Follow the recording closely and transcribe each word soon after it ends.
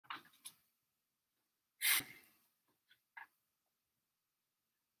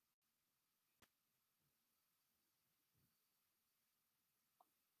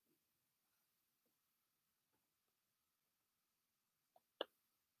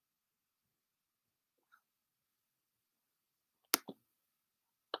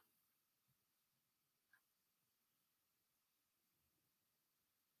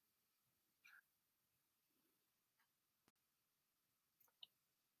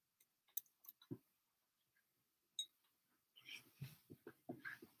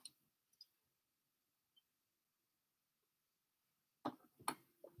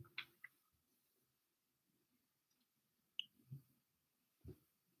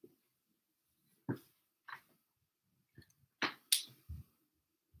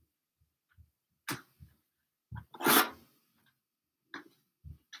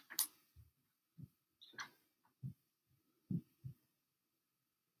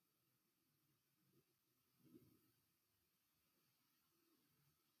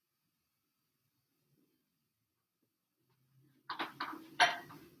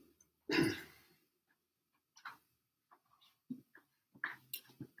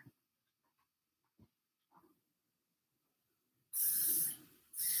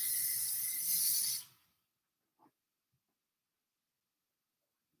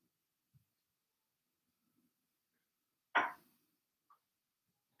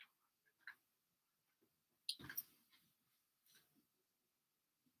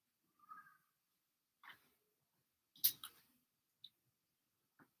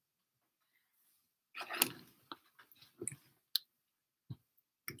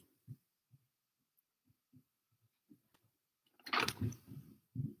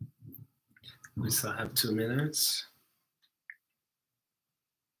We still have 2 minutes.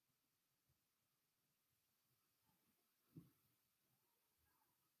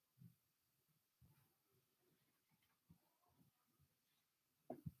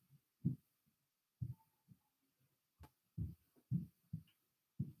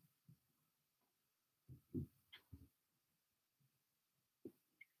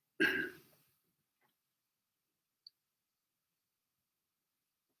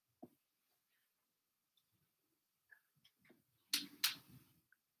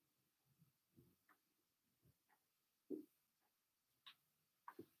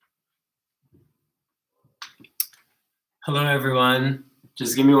 Hello, everyone.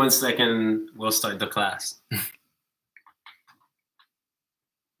 Just give me 1 second. We'll start the class.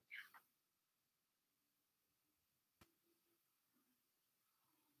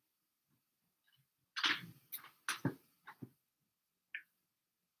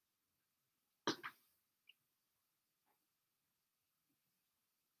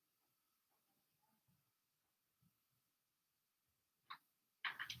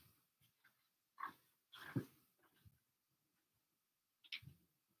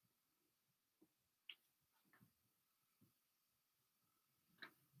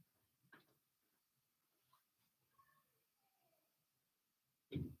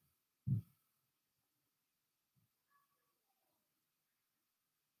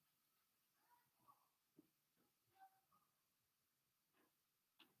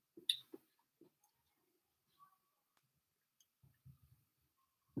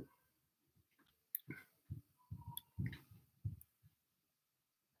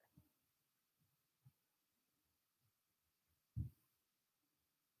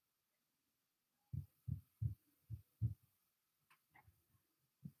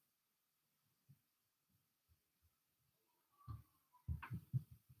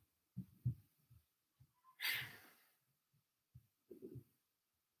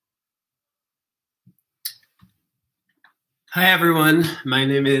 Hi, everyone. My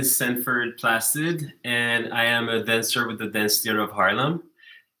name is Sanford Placide, and I am a dancer with the Dance Theater of Harlem.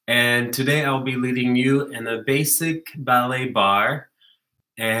 And today I'll be leading you in a basic ballet bar.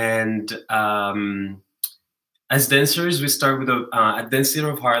 And as dancers, we start with at Dance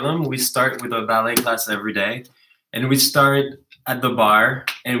Theater of Harlem, we start with a ballet class every day. And we start at the bar,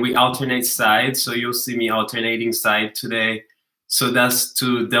 and we alternate sides. So you'll see me alternating side today. So that's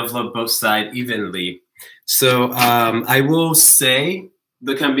to develop both sides evenly. So I will say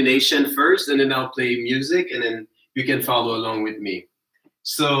the combination first, and then I'll play music, and then you can follow along with me.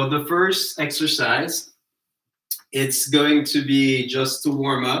 So the first exercise, it's going to be just to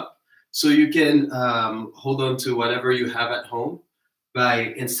warm up. So you can hold on to whatever you have at home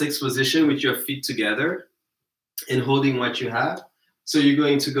in 6 position with your feet together and holding what you have. So you're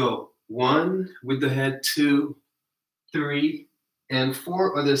going to go 1 with the head, 2, 3, and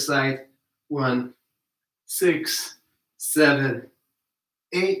 4. Other side, 1, 6, 7,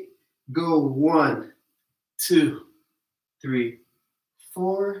 8. Go 1, 2, 3,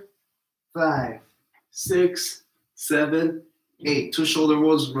 4, 5, 6, 7, 8. 2 shoulder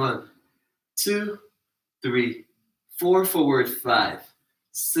rolls, run. 2, 3, 4, forward, 5,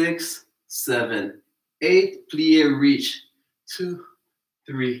 6, 7, 8. Plie, reach. 2,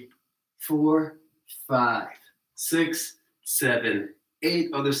 3, 4, 5, 6, 7, 8.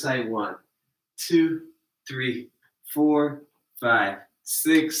 Other side, 1, 2, 3, 4, 5,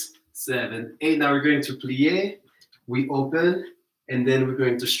 6, 7, 8. Now we're going to plie. We open, and then we're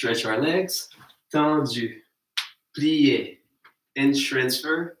going to stretch our legs. Tendu, plie, and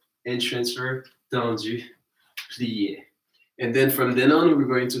transfer, tendu, plie. And then from then on, we're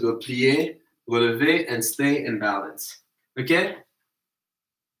going to go plie, relever, and stay and balance. Okay?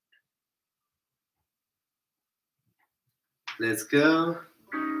 Let's go.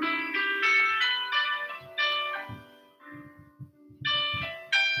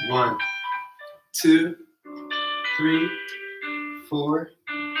 1, 2, 3, 4,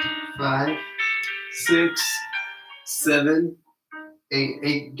 5, 6, 7, 8.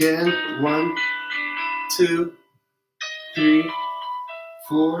 Again. 1, 2, 3,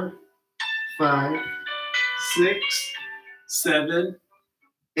 4, 5, 6, 7,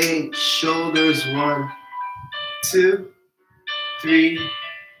 8. Shoulders. 1, 2, 3,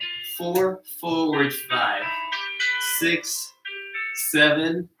 4. Forward. 5, 6,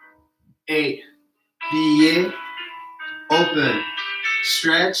 7, 8. Plié. Open.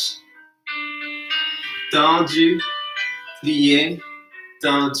 Stretch. Tendu. Plié.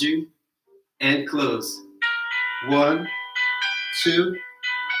 Tendu. And close. 1, 2,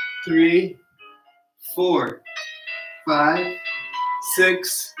 3, 4, 5,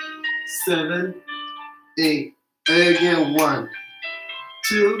 6, 7, 8. Again. 1,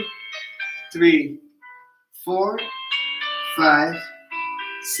 2, 3, 4, 5,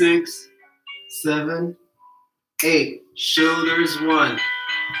 6, 7, 8. Shoulders. 1,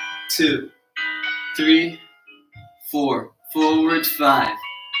 2, 3, 4. Forward. 5,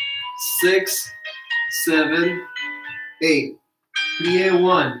 6, 7, 8. Plie.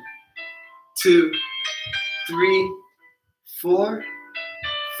 1, 2, 3, 4,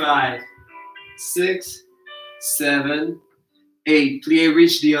 5, 6, 7, 8. Plie.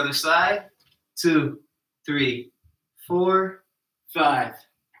 Reach the other side. 2, 3, 4, 5,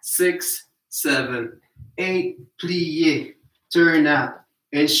 6, 7, 8. Plie. Turn out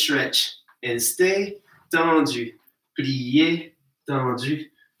and stretch and stay. Tendu. Plie. Tendu.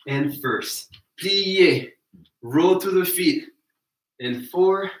 And first. Plie. Roll to the feet. And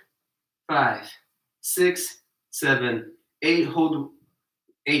 4, 5, 6, 7, 8. Hold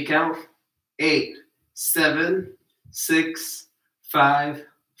 8 count. 8, 7, 6, 5,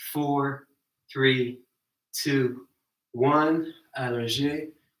 4, 3, 2, 1.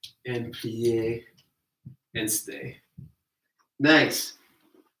 Allongé and plié and stay. Nice.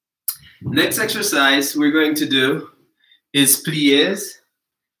 Next exercise we're going to do is pliés.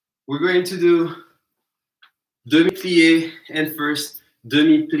 We're going to do demi-plié and first,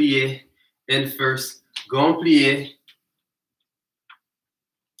 demi-plié and first, grand plié.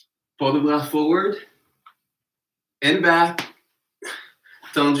 Port de bras forward and back.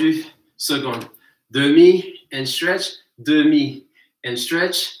 Tendu, second. Demi and stretch, demi and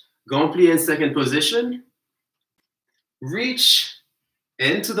stretch. Grand plié in second position. Reach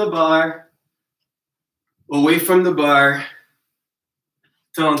into the bar, away from the bar.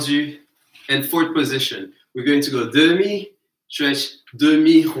 Tendu and fourth position. We're going to go demi, stretch,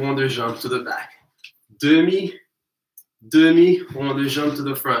 demi, rond de jambe to the back. Demi, demi, rond de jambe to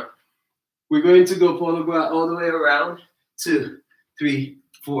the front. We're going to go port de bras all the way around. 2, 3,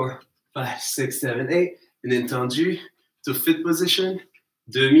 4, 5, 6, 7, 8. And then tendu to fifth position.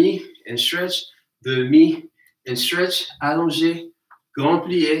 Demi and stretch, demi and stretch, allongé, grand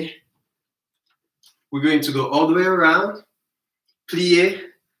plié. We're going to go all the way around. Plié,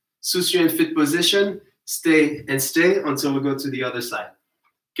 soutien in fifth position. Stay and stay until we go to the other side.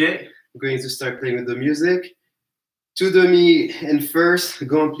 Okay, we're going to start playing with the music. 2 demi and first,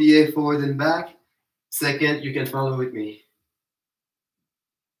 grand plié forward and back. Second, you can follow with me.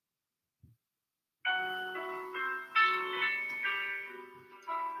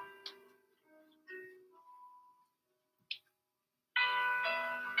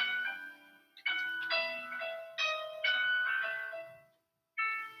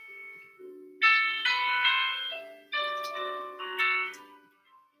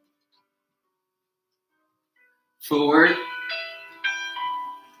 Forward.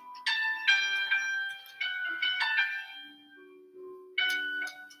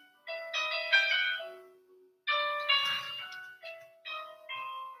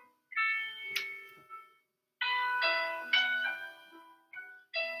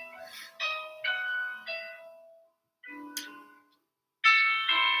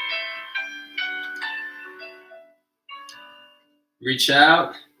 Reach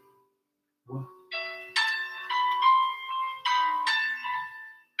out.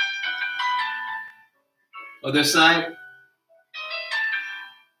 Other side.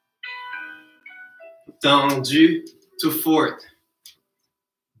 Tendu to fourth.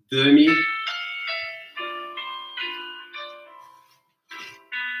 Demi.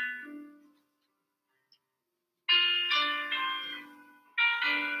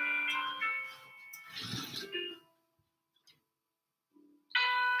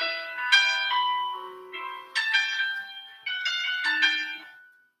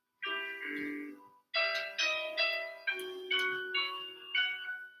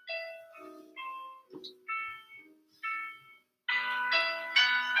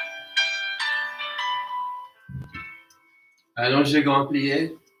 Allongé, grand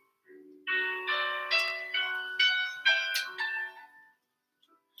plié.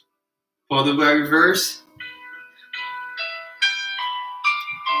 Fort de bras reverse.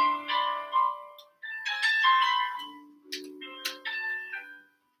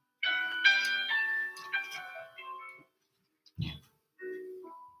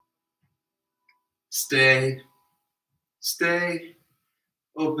 Stay, stay,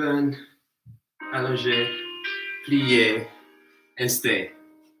 open, allongé, plié, and stay.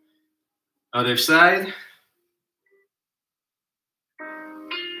 Other side.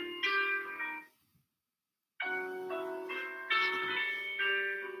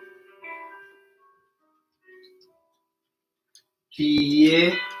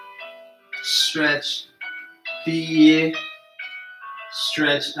 Plié, stretch, plié,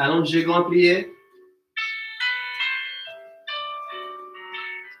 stretch. Allongé, grand plié.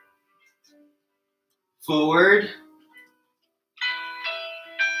 Forward.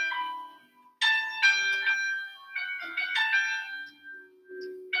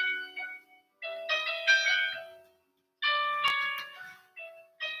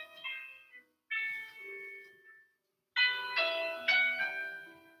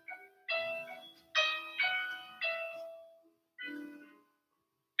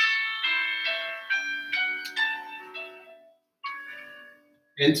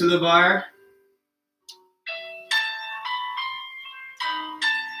 Into the bar.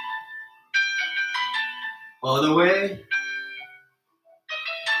 All the way.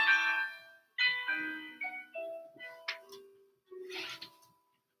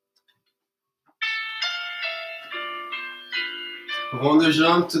 Rond de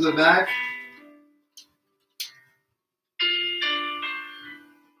jambe to the back.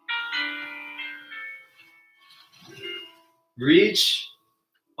 Reach.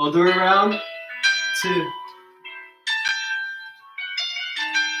 All the way around. 2.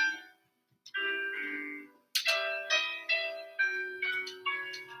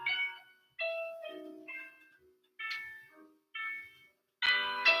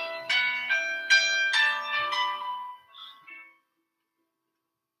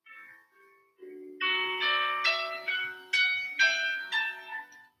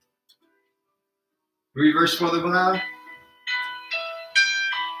 Reverse for the bras.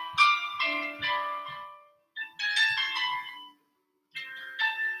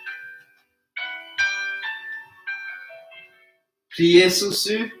 Plié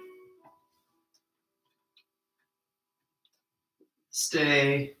sous-dessus.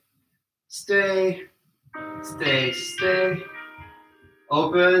 Stay, stay, stay, stay.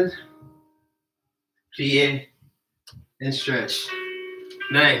 Open, plié, and stretch.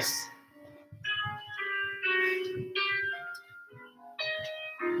 Nice.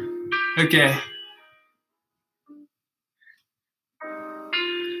 Okay.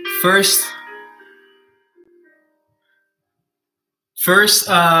 First,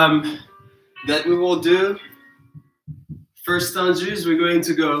 that we will do, first tendus, we're going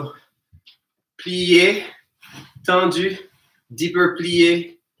to go plié, tendu, deeper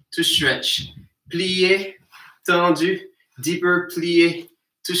plié to stretch. Plié, tendu, deeper plié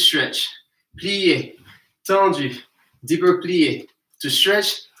to stretch. Plié, tendu, deeper plié to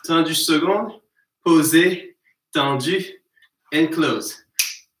stretch. Tendu seconde, posé, tendu, and close.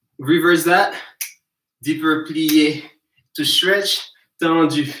 Reverse that. Deeper plié to stretch,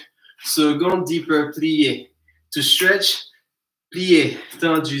 tendu. Seconde, deeper plié to stretch, plié,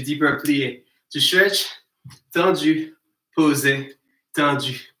 tendu, deeper plié to stretch, tendu, posé,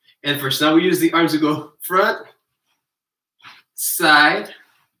 tendu. And first, now we use the arms to go front, side,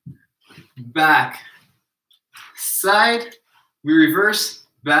 back, side. We reverse,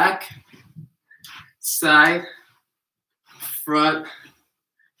 back, side, front,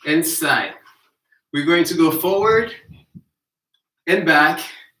 and side. We're going to go forward and back,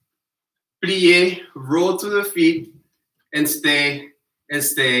 plié, roll to the feet, and stay, and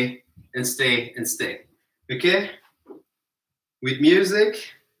stay, and stay, and stay. Okay? With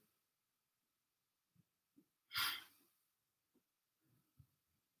music.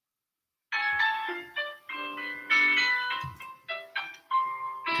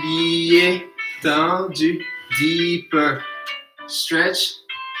 Plié, tendu, deeper, stretch.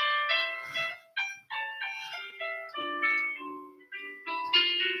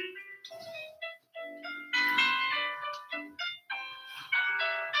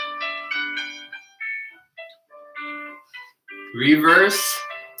 Reverse.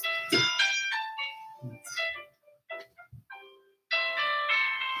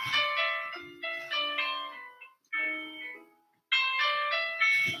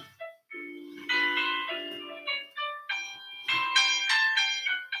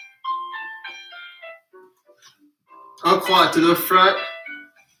 En croix to the front.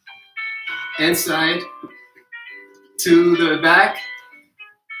 inside, to the back,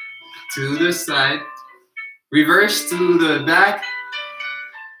 to the side, reverse to the back,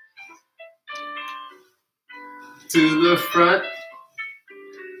 to the front,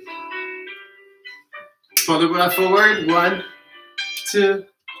 photograph forward, 1, 2,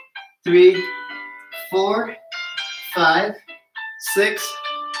 3, 4, 5, 6,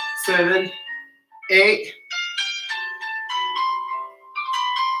 7, 8.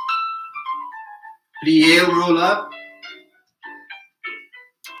 Plié, roll up.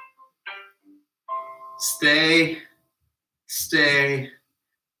 Stay, stay,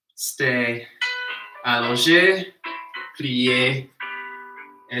 stay. Allongé, plié,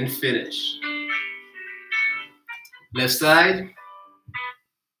 and finish. Left side.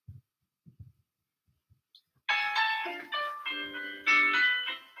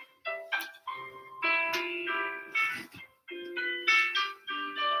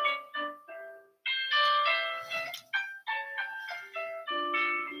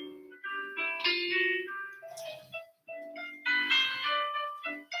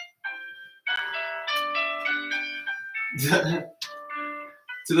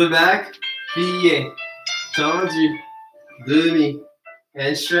 To the back, plié, tendu, demi,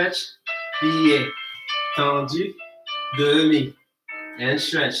 and stretch, plié, tendu, demi, and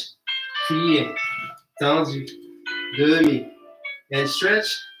stretch, plié, tendu, demi, and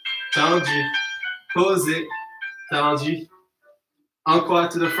stretch, tendu, posé, tendu, encore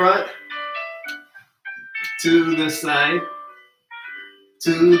to the front, to the side,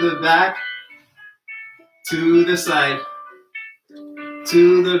 to the back, to the side,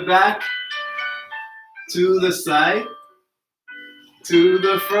 to the back, to the side, to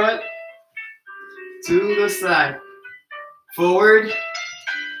the front, to the side, forward.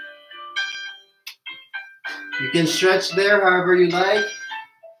 You can stretch there however you like.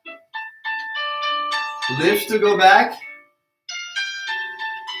 Lift to go back.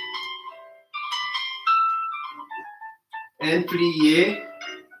 And plié.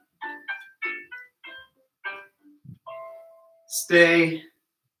 Stay,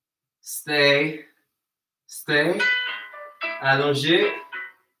 stay, stay. Allongé.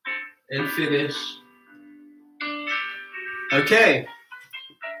 And finish. Okay.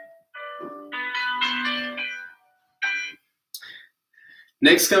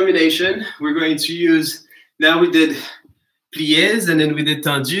 Next combination, we're going to use, now we did pliés and then we did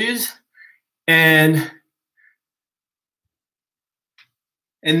tendus. And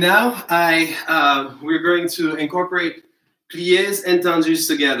now we're going to incorporate pliés and tendus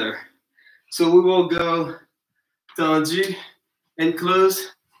together. So we will go tendu and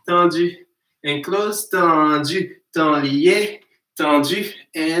close, tendu and close, tendu, lié, tendu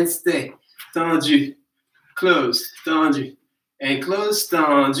and stay, tendu, close, tendu and close,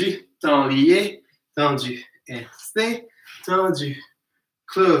 tendu, lié, tendu and stay, tendu,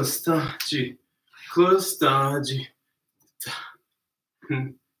 close, tendu, tendu,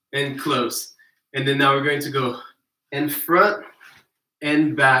 and close. And then now we're going to go in front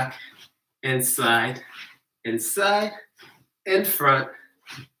and back and side and side and front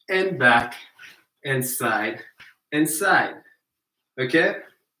and back and side and side. Okay?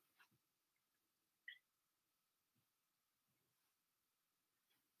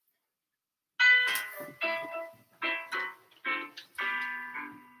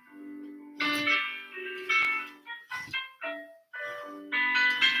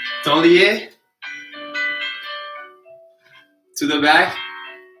 Lié to the back,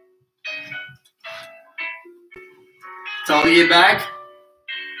 lié back,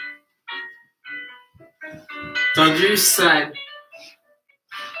 tendu side,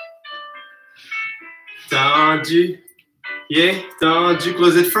 tendu, yeah, tendu,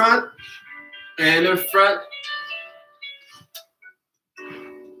 close it front, and the front,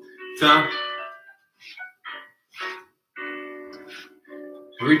 tendu.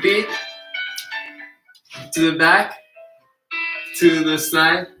 Repeat, to the back, to the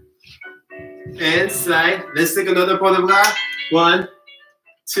side, and side. Let's take another port de bras. 1,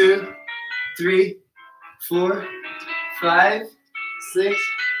 2, 3, 4, 5, 6,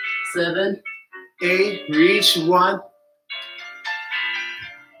 7, 8. Reach 1.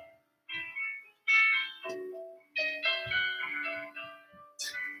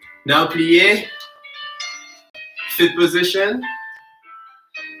 Now plié, fit position.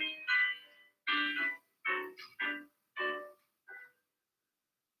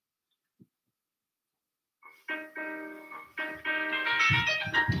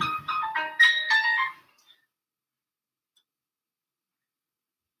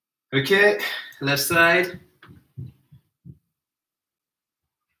 Okay, left side.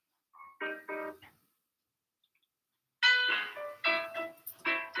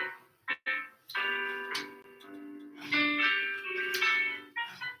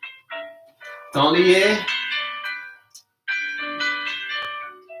 Tablier.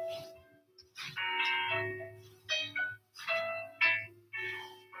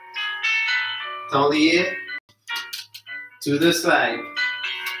 Tablier. To the side.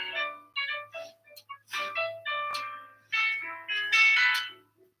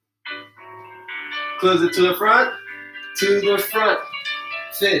 Close it to the front. To the front.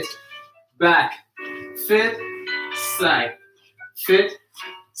 Fit. Back. Fit. Side. Fit.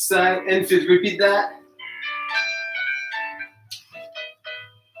 Side and fit. Repeat that.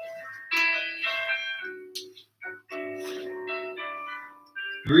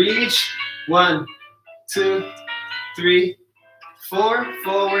 Reach. 1, 2, 3, 4.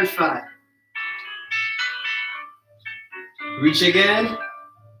 Forward 5. Reach again.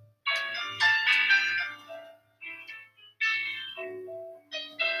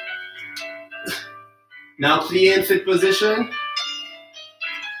 Now plie in fit position.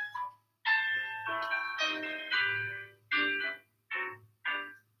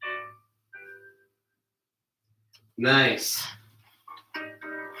 Nice.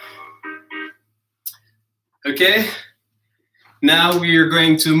 Okay. Now we are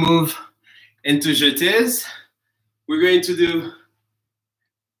going to move into jetés. We're going to do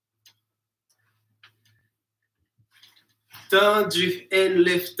tendu and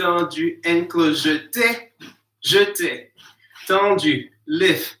lift, tendu and close, jeté, jeté, tendu,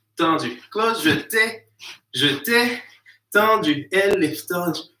 lift, tendu, close, jeté, jeté, tendu and lift,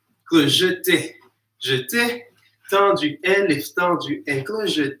 tendu, close, jeté, jeté, tendu and lift, tendu and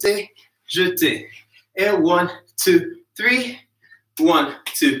close, jeté, jeté. And 1, 2, 3, 1,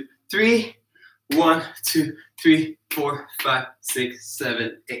 2, 3, 1, 2, 3, 4, 5, 6,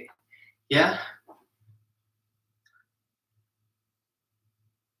 7, 8. Yeah?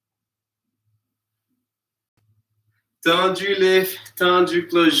 Tendu, lift, tendu,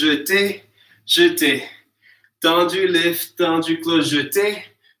 close, jeté, jeté. Tendu, lift, tendu, close, jeté,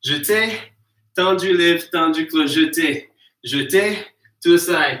 jeté. Tendu, lift, tendu, close, jeté, jeté. To the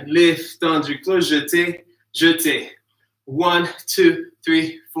side, lift, tendu, close, jeté, jeté. 1, 2,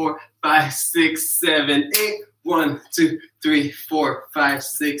 3, 4, 5, 6, 7, 8. 1, 2, 3, 4, 5,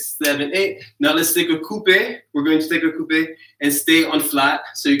 6, 7, 8. Now let's take a coupé. We're going to take a coupé and stay on flat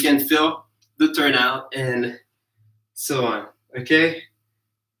so you can feel the turnout and so on. Okay?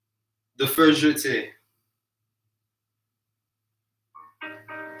 The first jeté.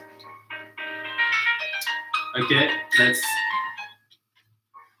 Okay, let's.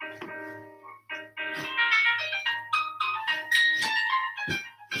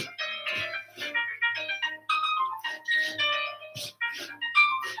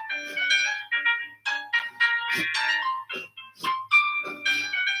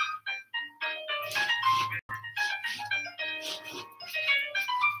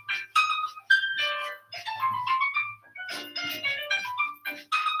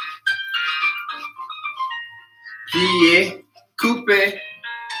 Plié, coupé.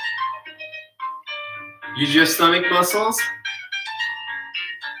 Use your stomach muscles.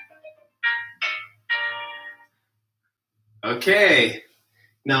 Okay,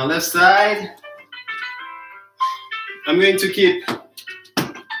 now left side. I'm going to keep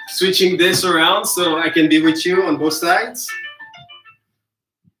switching this around so I can be with you on both sides.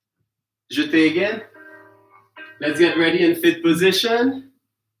 Jeté again. Let's get ready in fit position.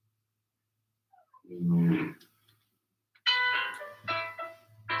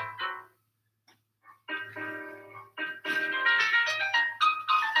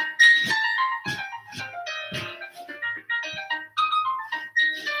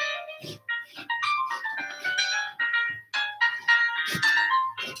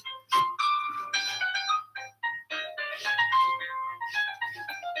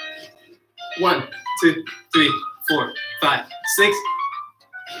 One, 2, 3, 4, 5, 6.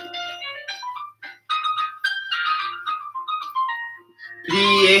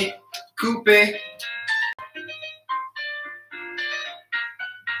 Plié, coupé.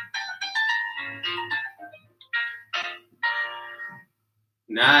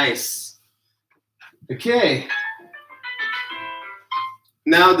 Nice. Okay.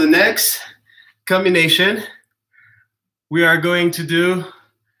 Now the next combination, we are going to do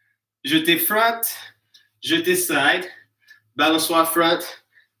jeté front, jeté side, balançoire front,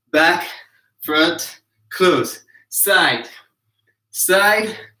 back, front, close, side,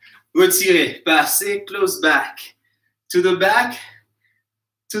 side, retiré, passé, close, back, to the back,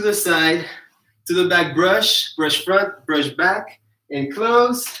 to the side, to the back, brush, brush front, brush back, and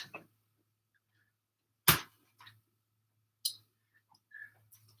close.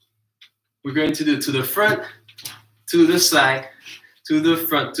 We're going to do to the front, to the side, to the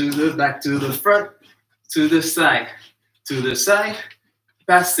front, to the back, to the front, to the side,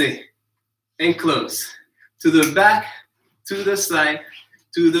 passer, and close. To the back, to the side,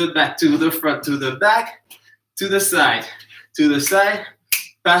 to the back, to the front, to the back, to the side,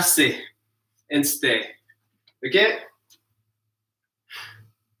 passer, and stay. Okay?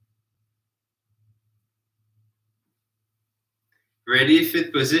 Ready,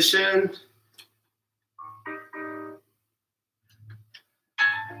 fit position.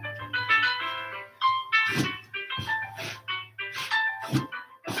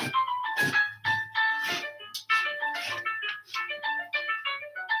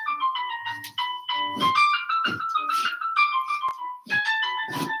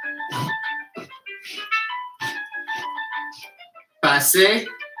 Passer.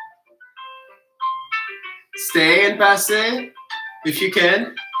 Stay and passer. If you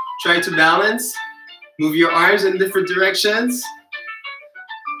can, try to balance. Move your arms in different directions.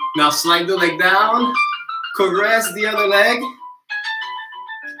 Now slide the leg down. Caress the other leg.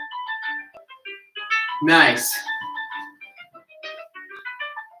 Nice.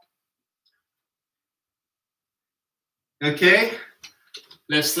 Okay,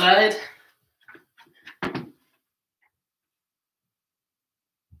 left side.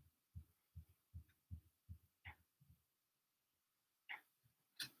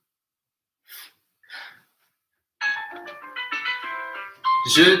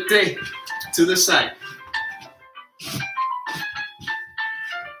 Jeté to the side.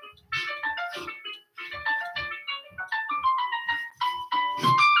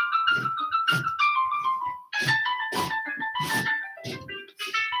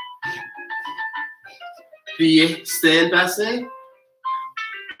 Plié, stay and passer.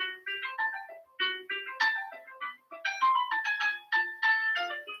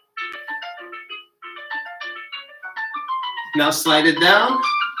 Now slide it down.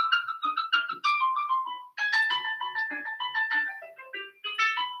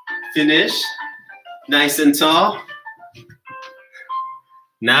 Finish. Nice and tall.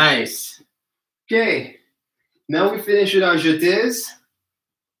 Nice. Okay. Now we finish with our jetés.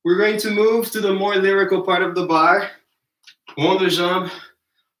 We're going to move to the more lyrical part of the bar. Rond de jambe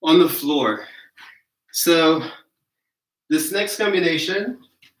on the floor. So this next combination,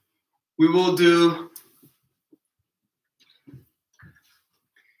 we will do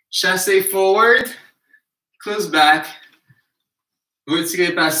chassé forward, close back,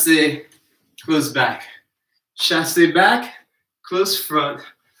 retirer passer, close back. Chassé back, close front,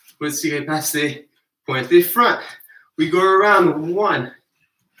 retirer passer, pointé front. We go around 1,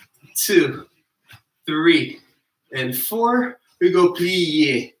 2, 3, and 4. We go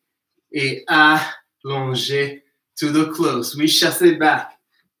plié et allongé to the close. We chassé back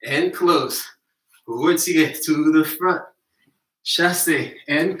and close. Retirer to the front. Chassé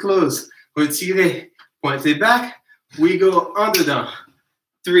and close. Retirer, pointé back. We go en dedans.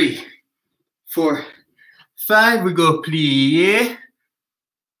 3, 4, 5. We go plié.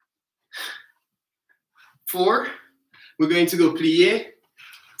 4. We're going to go plié.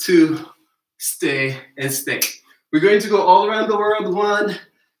 2, stay, and stay. We're going to go all around the world. 1,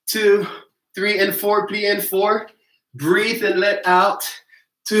 2, 3, and 4. Plie and 4. Breathe and let out.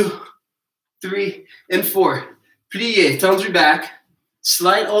 2, 3, and 4. Plié, tendu back.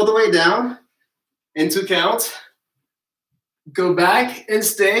 Slide all the way down. And 2 count. Go back and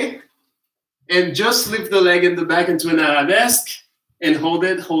stay. And just lift the leg in the back into an arabesque. And hold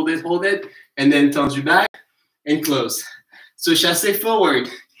it, hold it, hold it. And then tendu back and close. So chassé forward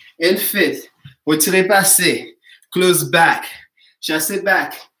and fit. Retirer passer. Close back. Chassé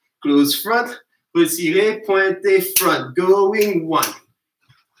back. Close front. Retirer, pointé front. Going 1,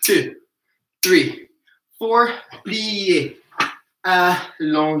 2, 3, 4. Plié.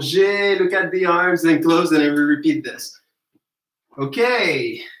 Allongé. Look at the arms and close. And then we repeat this.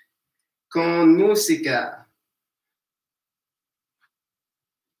 Okay. Con música.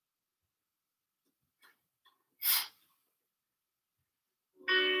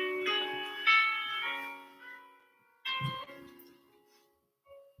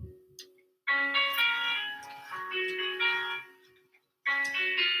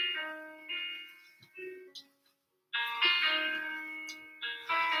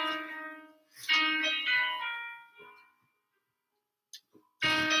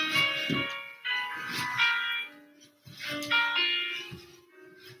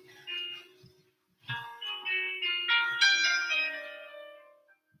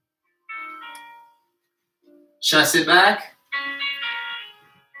 Chassé back.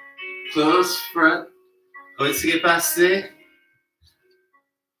 Close front. Retirer passer.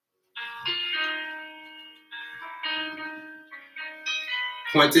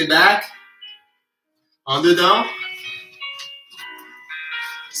 Pointez back. En dedans.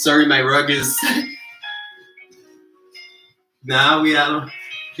 Sorry, my rug is... Now we allons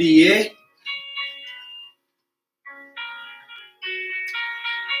plier.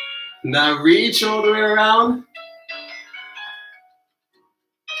 Now reach all the way around.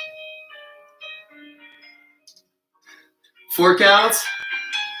 Four counts.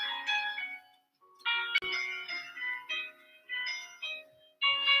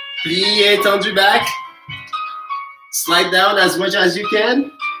 Pliez, tendu back. Slide down as much as you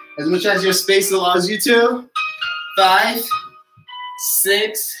can, as much as your space allows you to. 5,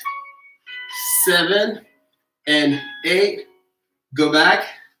 6, 7, and 8. Go back.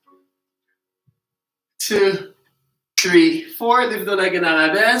 2, 3, 4. Lift the leg in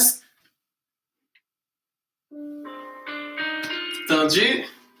arabesque. Tendu.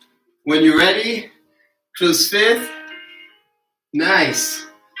 When you're ready, close fifth. Nice.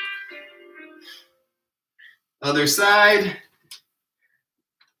 Other side.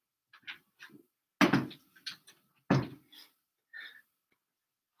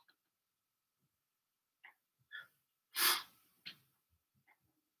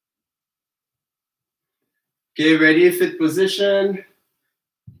 Okay, ready, fit position.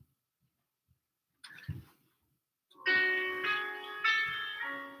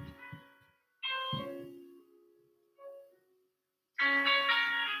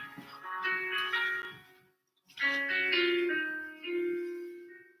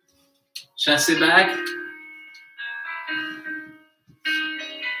 Chassez back.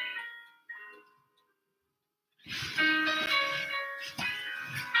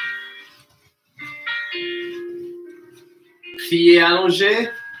 Plié,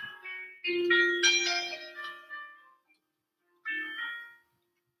 allongé.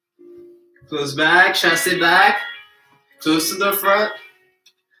 Close back, chassez back. Close to the front.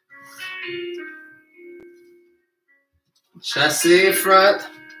 Chassez front.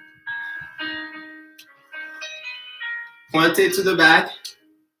 Pointez to the back.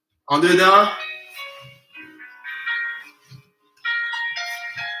 En dedans.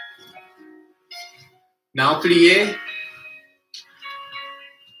 Now plié.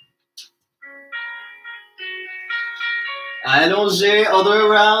 Allongé, all the way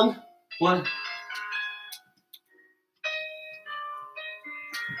around. 1,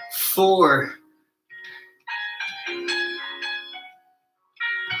 4.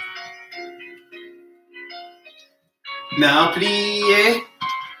 Now plié,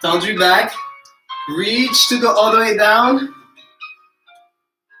 tendu back. Reach to go all the way down.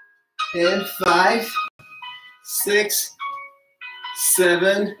 And 5, 6,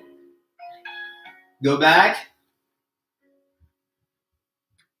 7. Go back.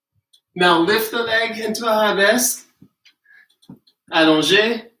 Now lift the leg into arabesque.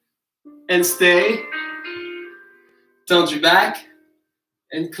 Allongé. And stay. Tendu back.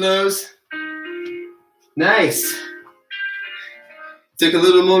 And close. Nice. Take a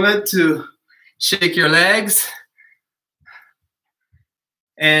little moment to shake your legs.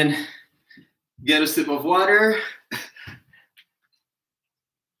 And get a sip of water.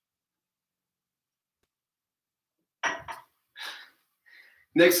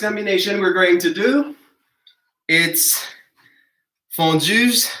 Next combination we're going to do, it's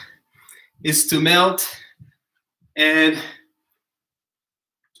fondus, is to melt, and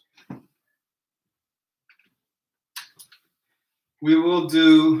we will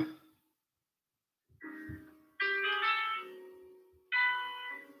do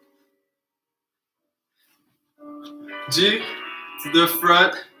du to the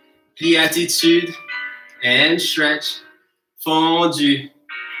front, plie attitude, and stretch, fondu.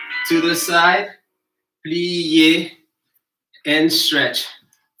 To the side, plié, and stretch.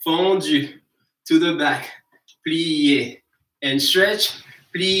 Fondu. To the back, plié, and stretch.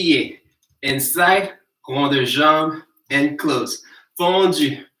 Plié, inside, rond de jambe, and close.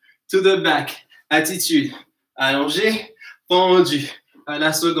 Fondu. To the back, attitude. Allongé, fondu. À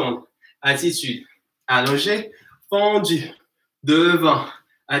la seconde, attitude. Allongé, fondu. Devant,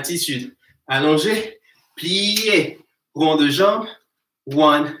 attitude. Allongé, plié. Rond de jambe,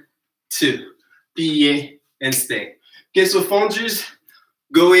 1, 2, plié, and stay. Okay, so fondus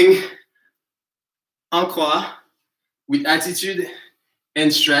going en croix with attitude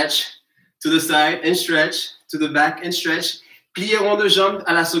and stretch to the side and stretch to the back and stretch. Plié rond de jambe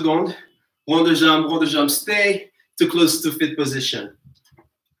à la seconde. Rond de jambe, stay to close to fit position.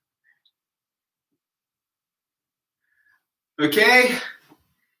 Okay,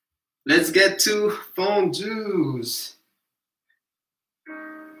 let's get to fondus.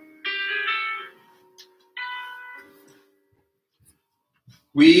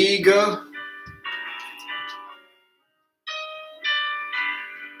 We go.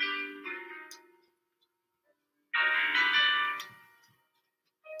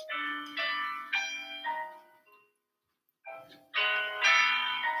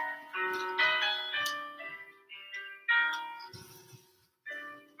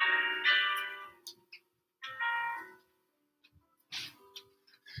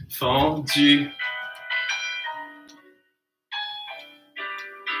 Fondu.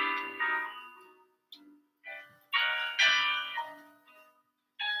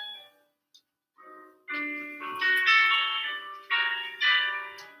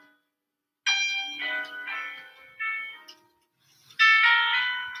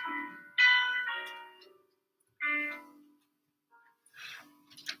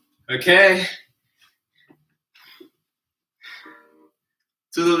 Okay.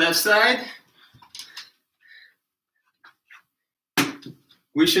 To the left side.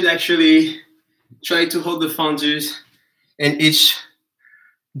 We should actually try to hold the fondus in each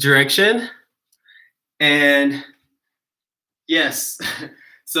direction. And yes,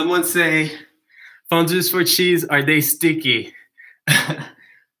 someone say, fondus for cheese, are they sticky?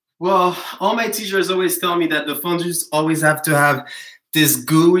 Well, all my teachers always tell me that the fondus always have to have this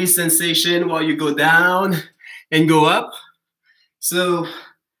gooey sensation while you go down and go up. So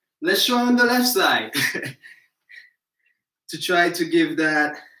let's try on the left side to try to give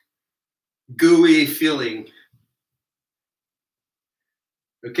that gooey feeling.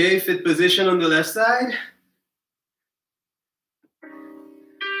 Okay, fit position on the left side.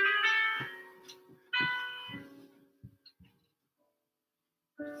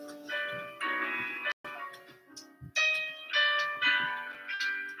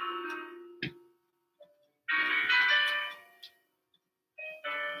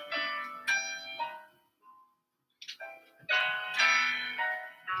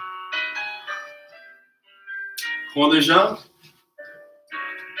 Point de jambe.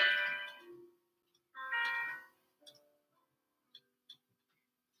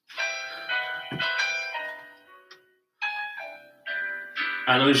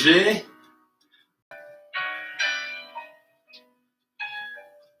 Allongé.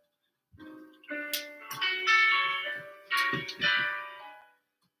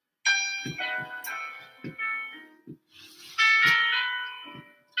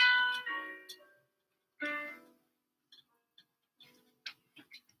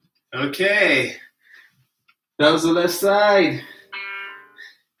 Okay, that was the left side.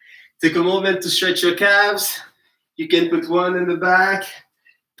 Take a moment to stretch your calves. You can put one in the back,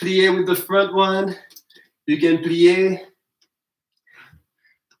 plier with the front one. You can plier.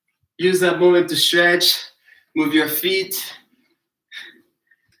 Use that moment to stretch, move your feet.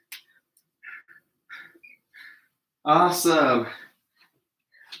 Awesome.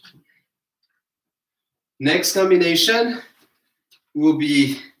 Next combination will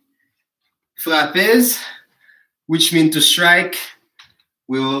be frappes, which means to strike.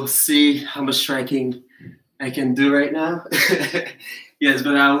 We will see how much striking I can do right now. Yes,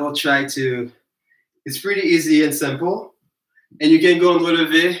 but I will try to. It's pretty easy and simple. And you can go on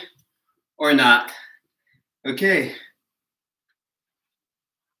relevé or not. Okay.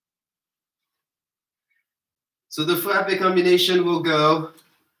 So the frappe combination will go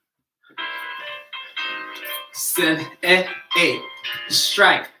set,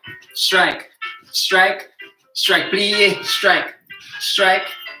 strike, strike, strike, strike, plier, strike, strike,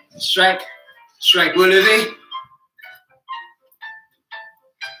 strike, strike, relevé.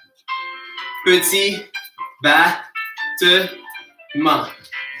 Petit battement.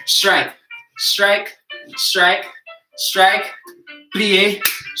 Strike, strike, strike, strike, plier,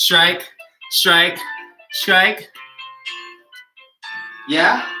 strike, strike, strike.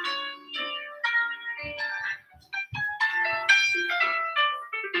 Yeah?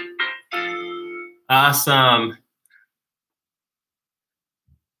 Awesome.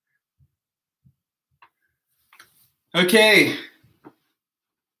 Okay.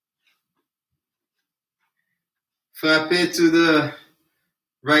 Frappe to the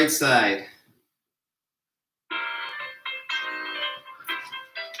right side.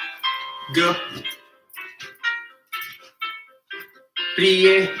 Go.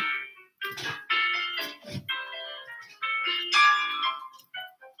 Plier.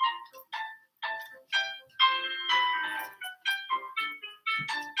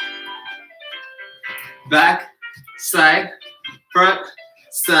 Back, side, front,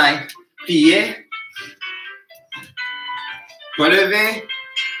 side, plier. Relevé.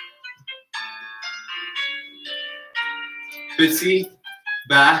 Petit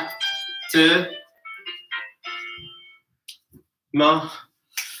battement.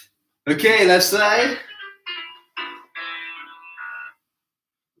 Okay, left side.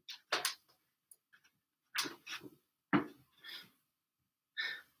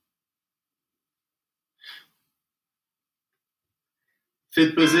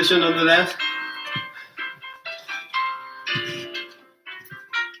 Fifth position on the left.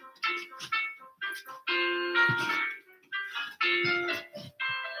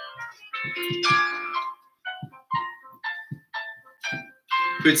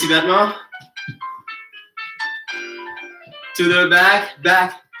 Petit battement. To the back,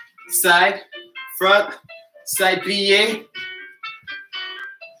 back, side, front, side plié.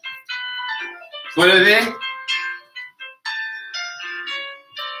 Relevé.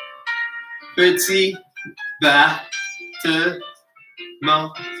 Petit battement.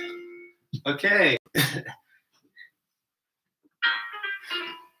 Okay.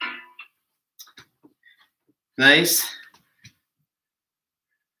 Nice.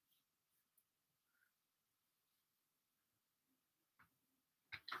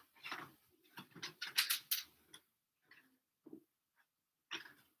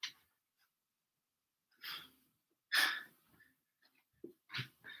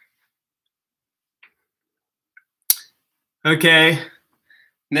 Okay.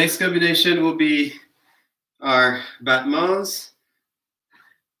 Next combination will be our battements.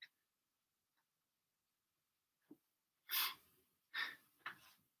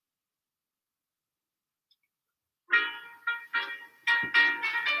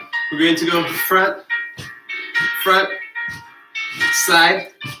 We're going to go front, front,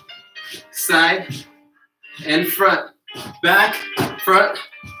 side, side, and front. Back, front,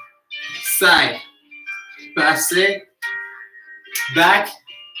 side. Passé, back,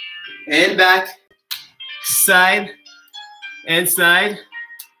 and back. Side, and side.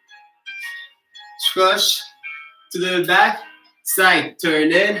 Push to the back, side.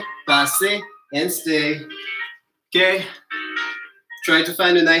 Turn in, passé, and stay. Okay. Try to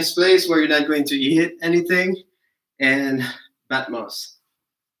find a nice place where you're not going to hit anything, and battements.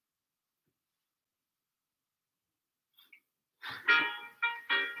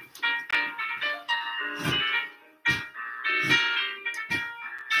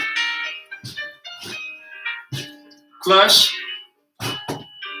 Clutch.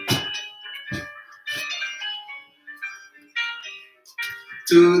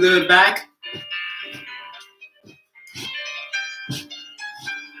 To the back.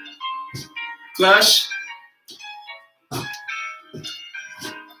 Clutch.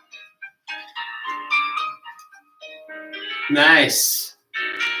 Nice.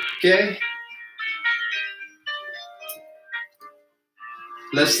 Okay.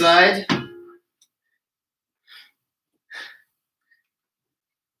 Left side.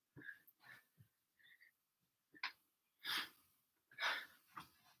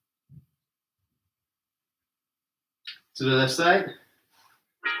 To the left side.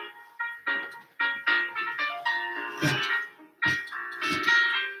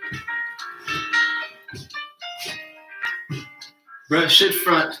 Brush it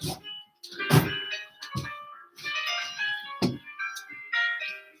front.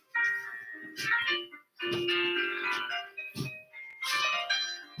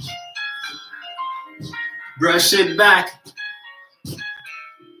 Brush it back.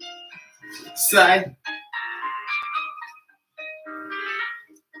 Side.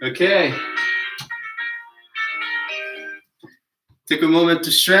 Okay. Take a moment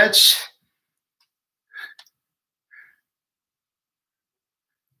to stretch.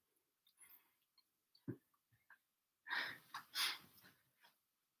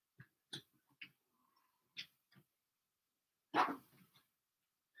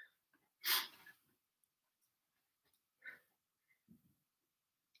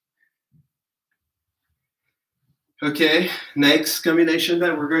 Okay, next combination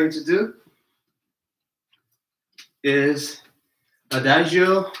that we're going to do is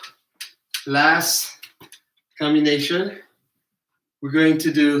Adagio. Last combination. We're going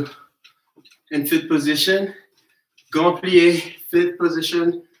to do in fifth position, grand plié, fifth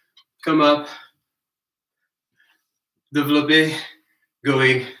position, come up, développé,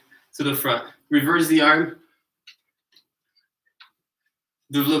 going to the front. Reverse the arm,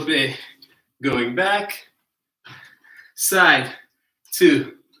 développé, going back, side,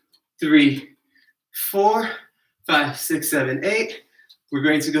 2, 3, 4, 5, 6, 7, 8. We're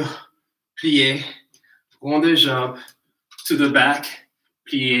going to go plié, rond de jambe, to the back,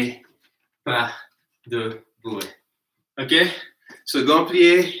 plié, pas de bouée. Okay? So grand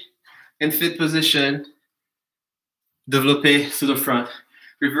plié, in fifth position, développé to the front.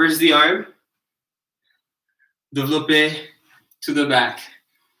 Reverse the arm, développé to the back.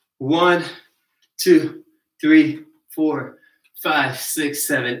 1, 2, 3, 4, 5, 6,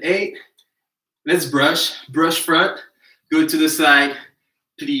 7, 8. Let's brush. Brush front. Go to the side.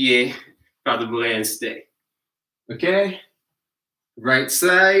 Plier. Pas de bourrée and stay. Okay? Right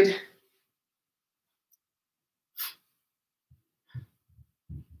side.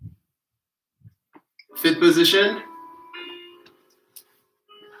 Fit position.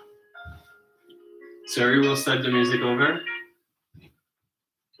 Sorry, we'll start the music over.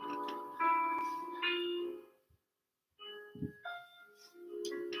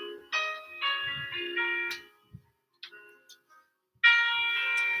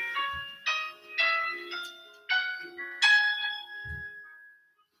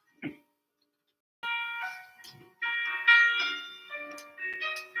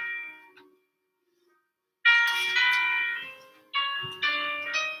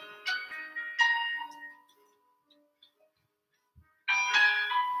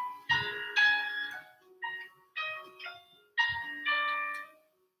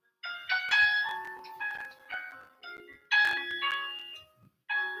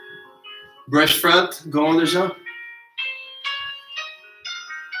 Brush front, go on the jump.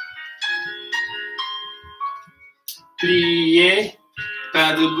 Plier,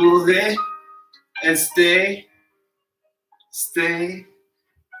 pas de bourrée, and stay. Stay.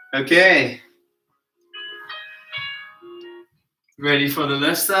 Okay. Ready for the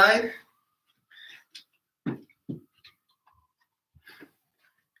left side?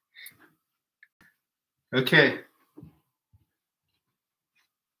 Okay.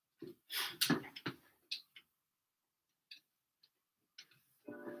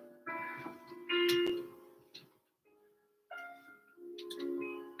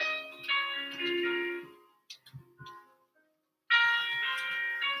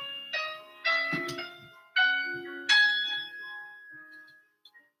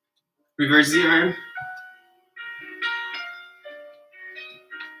 Reverse the arm.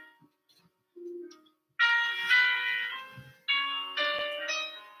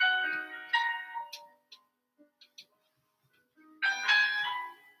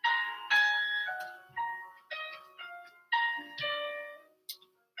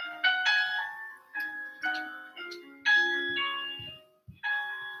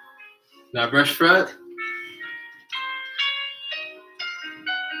 Now brush front.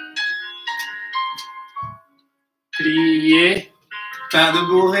 Plier, pas de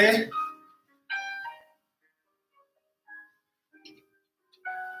bourrée.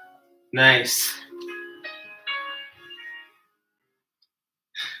 Nice.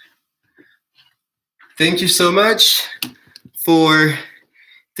 Thank you so much for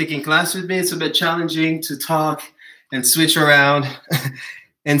taking class with me. It's a bit challenging to talk and switch around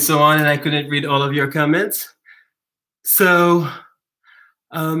and so on, and I couldn't read all of your comments. So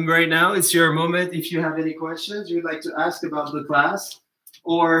right now it's your moment. If you have any questions you'd like to ask about the class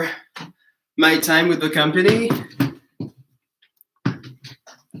or my time with the company.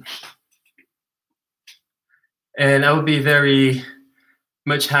 And I would be very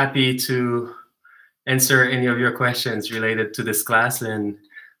much happy to answer any of your questions related to this class and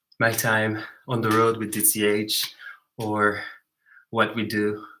my time on the road with DTH or what we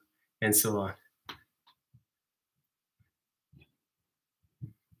do and so on.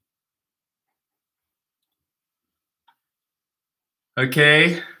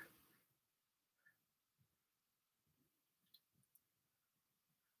 Okay.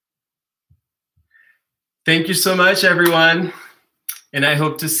 Thank you so much, everyone. And I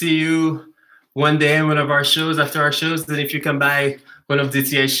hope to see you one day in one of our shows, after our shows. Then if you come by one of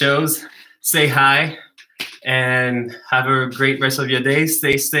DTA's shows, say hi and have a great rest of your day.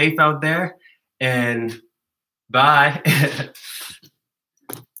 Stay safe out there and bye.